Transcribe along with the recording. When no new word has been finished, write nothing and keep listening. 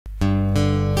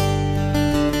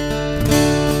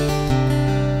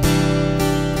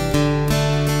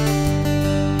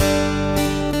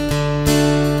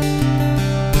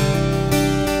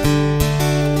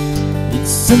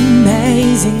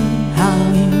amazing how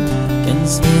you can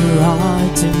speak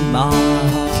right to my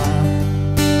heart.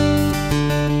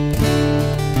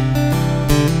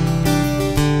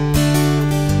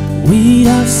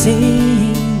 Without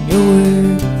saying a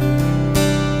word,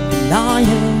 and I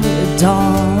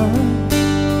adore.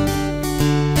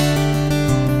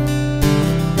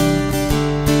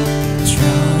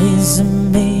 Tries to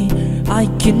me, I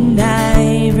can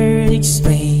never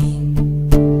explain.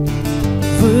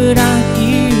 But I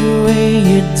hear when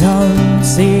you don't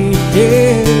say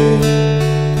it.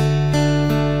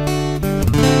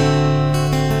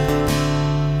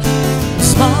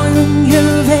 Smile on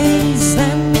your face,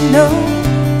 let me know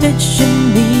that you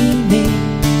need me.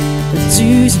 The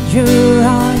tears in your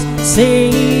eyes say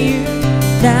you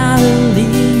never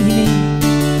leave me.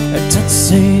 A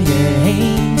touch of your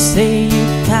hand say you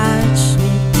catch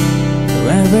me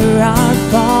wherever I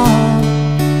fall.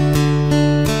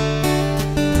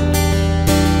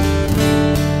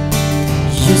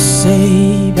 You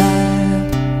say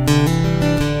that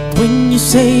when you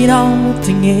say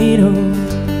nothing at all.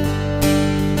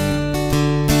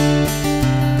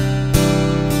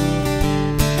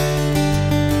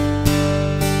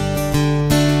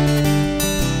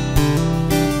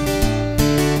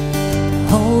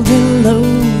 All day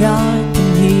long I can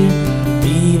hear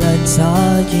people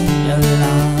talking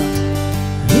aloud.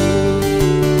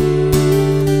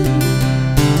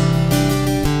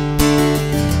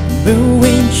 But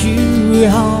when you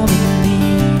hold me,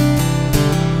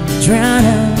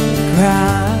 trying to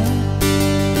cry.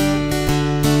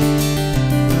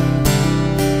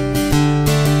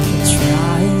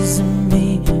 Tries to me,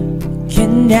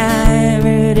 can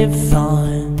never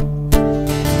define.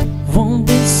 Won't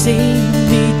be seen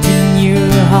between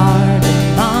your heart and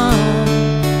mine.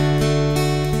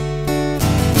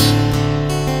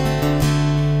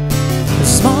 A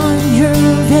smile on your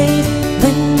face,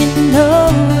 let me know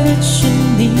that you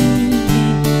need me.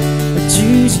 A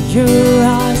tears in your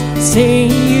eyes say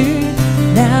you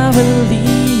never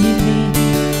leave me.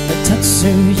 A touch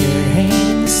of your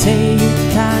hand say you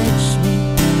catch me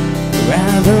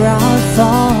wherever I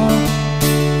fall.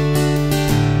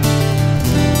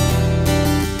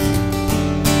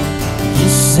 You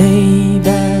say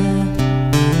that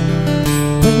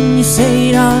when you say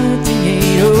nothing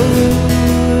at all.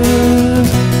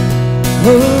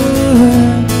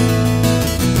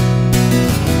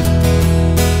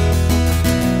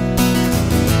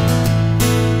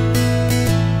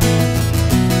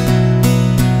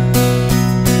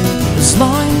 A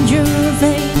smile on your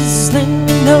face, let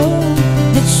me know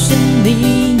that you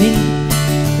need me.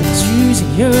 The tears in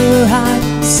your eyes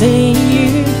say you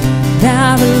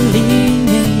never leave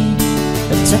me.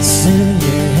 A touch of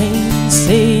your hand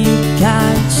say you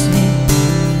catch me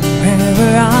wherever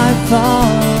I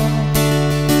fall.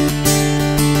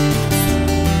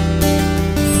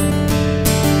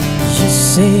 You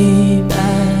say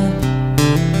that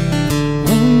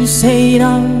when you say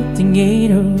nothing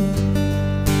at all.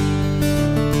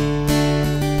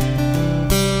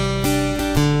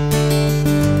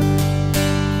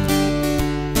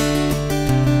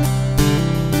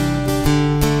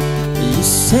 You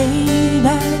say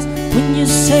that when you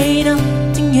say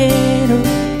nothing at all.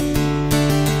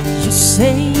 You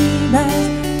say that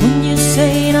when you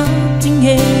say nothing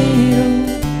at all.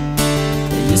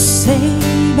 You say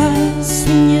that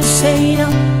when you say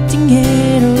nothing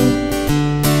at all.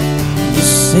 You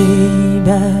say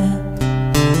that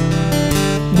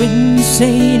when you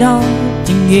say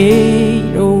nothing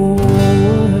at all.